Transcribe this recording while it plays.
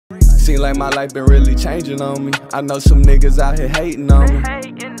Seem like my life been really changing on me. I know some niggas out here hating on me.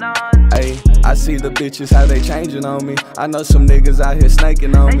 Ay, I see the bitches how they changing on me. I know some niggas out here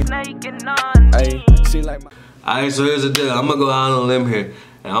snaking on me. Ay, seem like my... Alright, so here's the deal. I'm gonna go out on a limb here.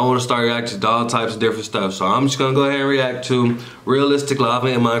 And I want to start reacting to all types of different stuff. So I'm just going to go ahead and react to realistic lava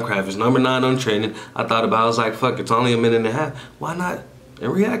in Minecraft. It's number 9 on trending. I thought about it. I was like, fuck, it's only a minute and a half. Why not?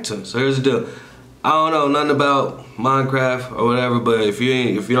 And react to it. So here's the deal. I don't know nothing about Minecraft or whatever, but if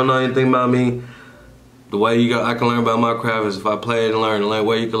you don't know anything about me, the way I can learn about Minecraft is if I play it and learn. The only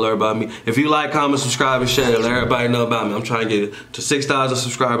way you can learn about me. If you like, comment, subscribe, and share, let everybody know about me. I'm trying to get to 6,000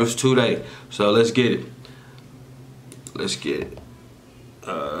 subscribers today. So let's get it. Let's get it.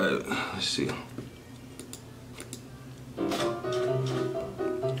 Alright, let's see.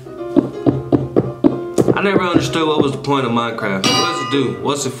 I never understood what was the point of Minecraft. What does it do?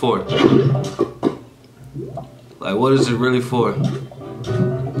 What's it for? Like, what is it really for?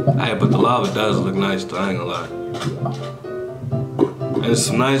 Hey, but the lava does look nice though, I ain't gonna lie. And there's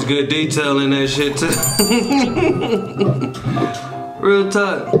some nice good detail in that shit too. Real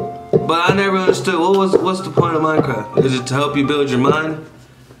talk. But I never understood what's the point of Minecraft? Is it to help you build your mind?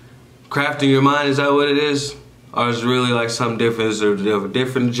 Crafting your mind, is that what it is? Or is it really like something different? Is there a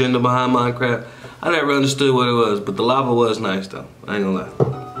different agenda behind Minecraft? I never understood what it was, but the lava was nice though. I ain't gonna lie.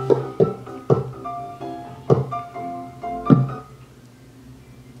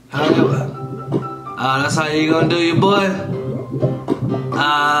 That's how you gonna do your boy?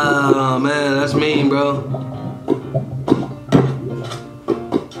 Ah, man, that's mean, bro.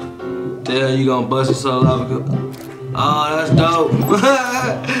 Damn, you gonna bust it so lava? Oh, that's dope.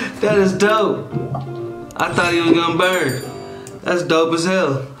 That is dope. I thought he was gonna burn. That's dope as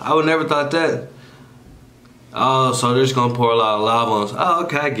hell. I would never thought that. Oh, so they're just gonna pour a lot of lava on us. Oh,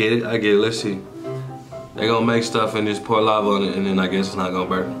 okay, I get it. Let's see. They're gonna make stuff and just pour lava on it, and then I guess it's not gonna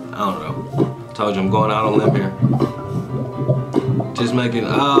burn. I don't know. Told you I'm going out on a limb here. Just making.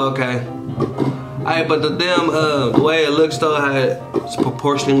 Oh, okay. Alright, but the damn the way it looks though, how it's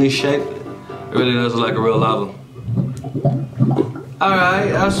proportionally shaped, it really does look like a real lava.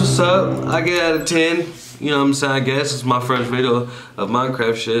 Alright, that's what's up. I get it out of 10. You know what I'm saying? I guess it's my first video of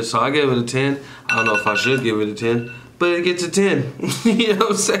Minecraft shit, so I give it a 10. I don't know if I should give it a 10, but it gets a 10. You know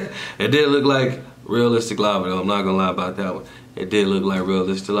what I'm saying? It did look like realistic lava though. I'm not gonna lie about that one. It did look like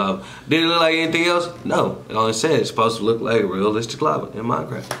realistic lava. Did it look like anything else? No. It only said it's supposed to look like realistic lava in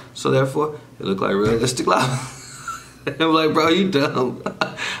Minecraft. So therefore, it looked like realistic lava. I'm like, bro, you dumb.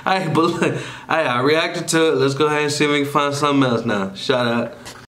 Alright, but look, I reacted to it. Let's go ahead and see if we can find something else now. Shout out.